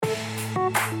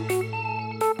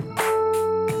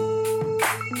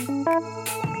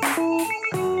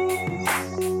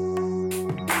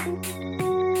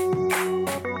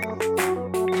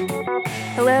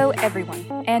everyone,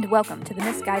 and welcome to the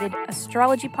Misguided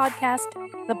Astrology Podcast,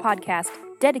 the podcast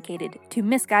dedicated to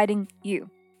misguiding you.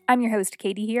 I'm your host,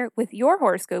 Katie, here with your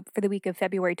horoscope for the week of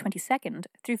February 22nd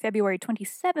through February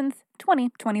 27th,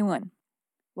 2021.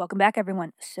 Welcome back,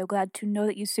 everyone. So glad to know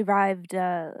that you survived,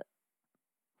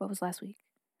 what was last week?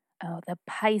 Oh, the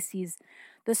Pisces.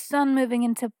 The sun moving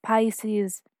into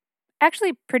Pisces.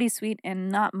 Actually pretty sweet and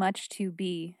not much to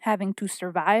be having to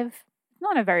survive.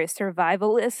 Not a very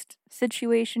survivalist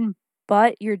situation,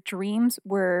 but your dreams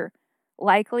were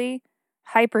likely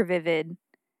hyper vivid.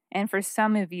 And for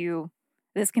some of you,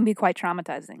 this can be quite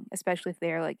traumatizing, especially if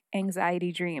they are like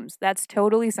anxiety dreams. That's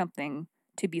totally something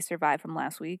to be survived from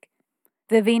last week.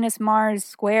 The Venus-Mars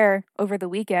square over the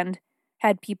weekend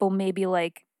had people maybe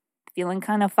like feeling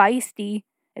kind of feisty.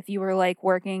 If you were like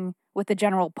working with the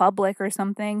general public or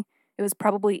something, it was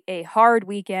probably a hard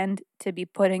weekend to be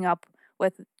putting up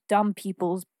with dumb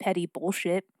people's petty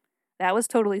bullshit. That was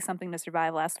totally something to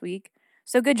survive last week.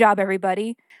 So good job,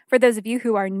 everybody. For those of you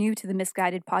who are new to the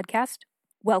Misguided podcast,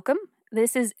 welcome.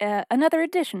 This is another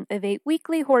edition of a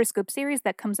weekly horoscope series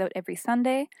that comes out every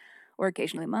Sunday or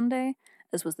occasionally Monday.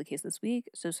 This was the case this week,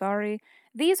 so sorry.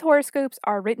 These horoscopes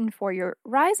are written for your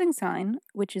rising sign,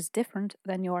 which is different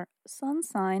than your sun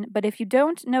sign. But if you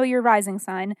don't know your rising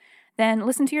sign, then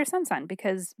listen to your sun sign,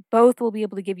 because both will be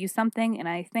able to give you something, and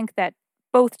I think that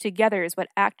both together is what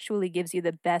actually gives you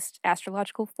the best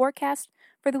astrological forecast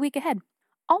for the week ahead.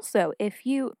 Also, if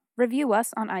you review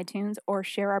us on iTunes or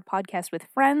share our podcast with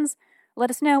friends, let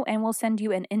us know and we'll send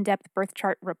you an in-depth birth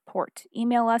chart report.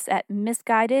 Email us at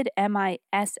misguided,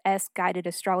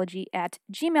 guidedastrology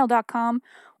 @gmail.com,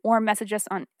 or message us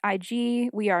on IG.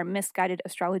 We are Misguided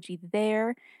Astrology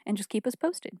there, and just keep us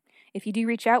posted. If you do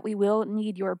reach out, we will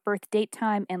need your birth date,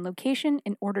 time, and location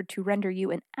in order to render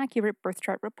you an accurate birth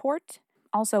chart report.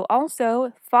 Also,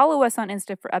 follow us on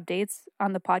Insta for updates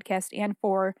on the podcast and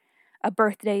for a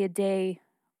birthday a day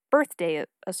birthday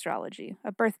astrology.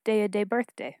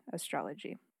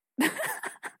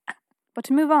 But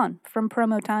to move on from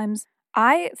promo times,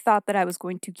 I thought that I was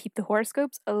going to keep the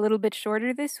horoscopes a little bit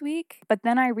shorter this week, but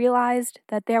then I realized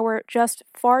that there were just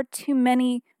far too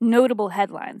many notable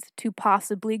headlines to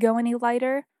possibly go any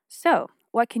lighter. So,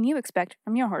 what can you expect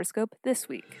from your horoscope this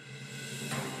week?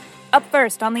 Up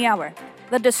first on the hour,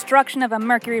 the destruction of a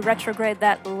Mercury retrograde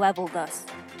that leveled us.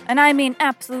 And I mean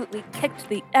absolutely kicked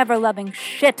the ever-loving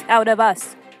shit out of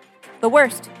us. The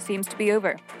worst seems to be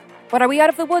over. But are we out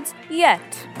of the woods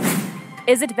yet?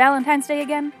 Is it Valentine's Day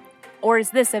again? Or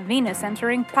is this a Venus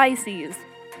entering Pisces?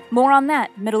 More on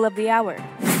that middle of the hour.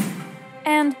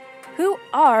 And who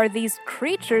are these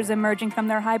creatures emerging from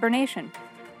their hibernation?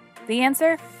 The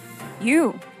answer?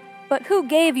 You. But who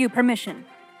gave you permission?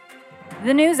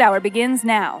 The news hour begins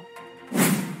now.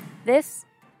 This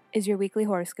is your weekly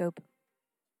horoscope.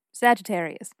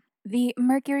 Sagittarius. The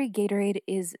Mercury Gatorade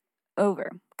is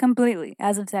over, completely,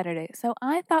 as of Saturday, so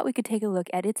I thought we could take a look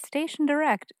at its station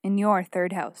direct in your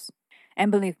third house.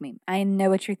 And believe me, I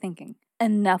know what you're thinking.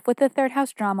 Enough with the third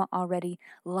house drama already.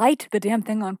 Light the damn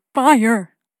thing on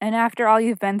fire! And after all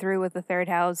you've been through with the third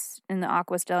house in the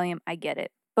Aqua Stellium, I get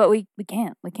it. But we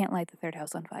can't light the third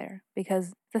house on fire,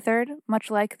 because the third, much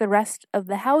like the rest of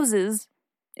the houses,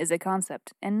 is a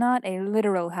concept, and not a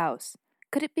literal house.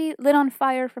 Could it be lit on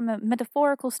fire from a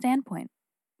metaphorical standpoint?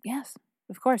 Yes,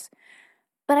 of course.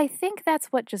 But I think that's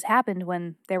what just happened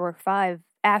when there were 5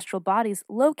 astral bodies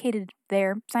located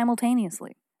there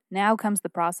simultaneously. Now comes the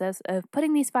process of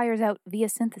putting these fires out via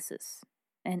synthesis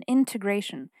and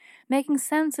integration, making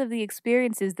sense of the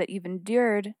experiences that you've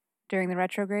endured during the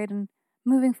retrograde and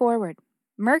moving forward.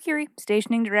 Mercury,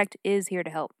 stationing direct, is here to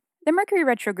help. The Mercury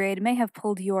retrograde may have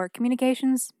pulled your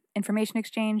communications, information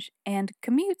exchange, and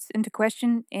commutes into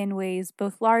question in ways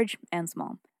both large and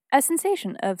small. A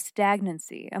sensation of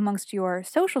stagnancy amongst your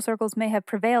social circles may have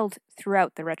prevailed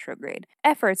throughout the retrograde.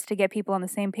 Efforts to get people on the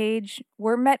same page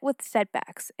were met with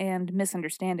setbacks and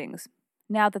misunderstandings.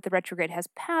 Now that the retrograde has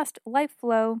passed, life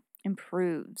flow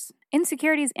improves.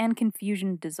 Insecurities and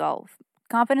confusion dissolve.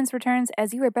 Confidence returns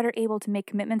as you are better able to make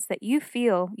commitments that you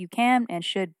feel you can and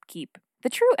should keep. The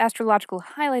true astrological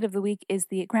highlight of the week is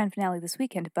the grand finale this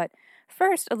weekend, but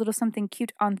first, a little something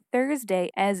cute on Thursday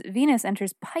as Venus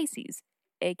enters Pisces,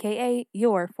 aka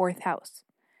your 4th house.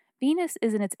 Venus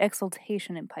is in its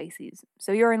exaltation in Pisces,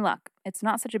 so you're in luck. It's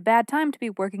not such a bad time to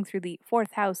be working through the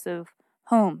 4th house of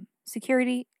home,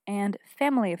 security, and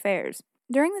family affairs.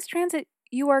 During this transit,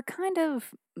 you are kind of,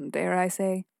 dare I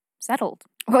say, settled.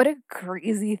 What a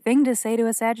crazy thing to say to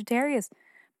a Sagittarius.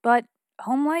 But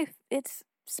home life, it's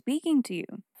speaking to you.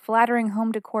 Flattering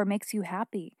home decor makes you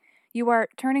happy. You are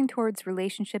turning towards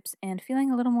relationships and feeling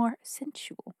a little more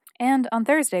sensual. And on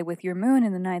Thursday, with your moon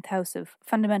in the ninth house of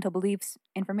fundamental beliefs,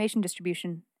 information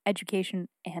distribution, education,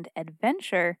 and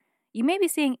adventure, you may be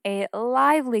seeing a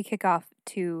lively kickoff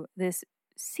to this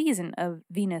season of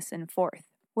Venus in fourth,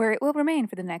 where it will remain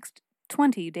for the next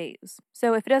 20 days.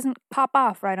 So if it doesn't pop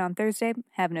off right on Thursday,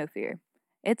 have no fear.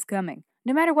 It's coming.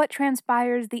 No matter what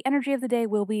transpires, the energy of the day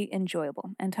will be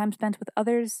enjoyable, and time spent with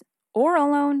others or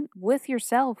alone with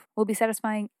yourself will be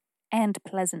satisfying and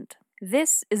pleasant.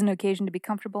 This is an occasion to be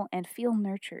comfortable and feel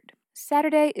nurtured.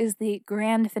 Saturday is the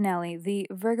grand finale, the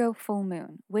Virgo full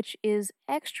moon, which is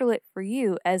extra lit for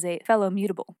you as a fellow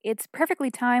mutable. It's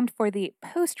perfectly timed for the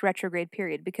post-retrograde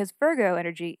period because Virgo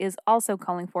energy is also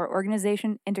calling for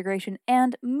organization, integration,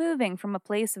 and moving from a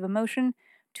place of emotion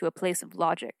to a place of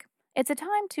logic. It's a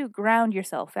time to ground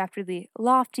yourself after the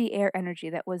lofty air energy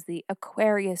that was the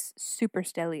Aquarius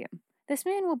superstellium. This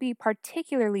moon will be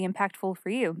particularly impactful for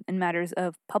you in matters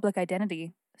of public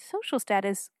identity, social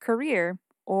status, career,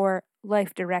 or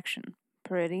life direction.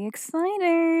 Pretty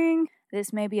exciting!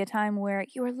 This may be a time where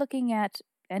you are looking at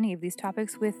any of these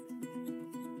topics with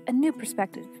a new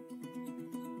perspective,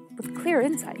 with clear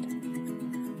insight,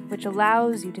 which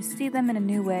allows you to see them in a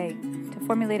new way, to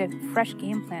formulate a fresh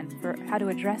game plan for how to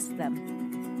address them,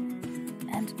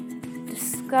 and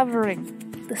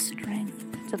discovering the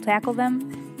strength to tackle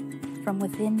them from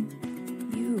within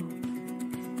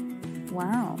you.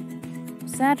 Wow.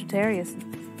 Sagittarius.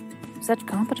 Such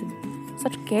competent.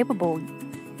 Such capable.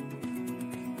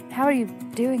 How are you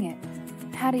doing it?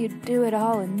 How do you do it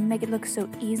all and make it look so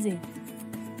easy?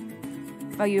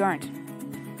 Oh, you aren't.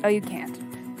 Oh, you can't.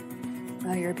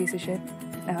 Oh, you're a piece of shit.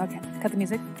 Oh, okay. Cut the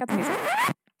music. Cut the music.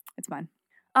 It's fine.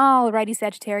 Alrighty,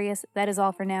 Sagittarius. That is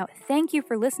all for now. Thank you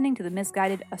for listening to the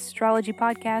Misguided Astrology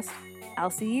Podcast. I'll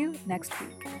see you next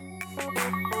week.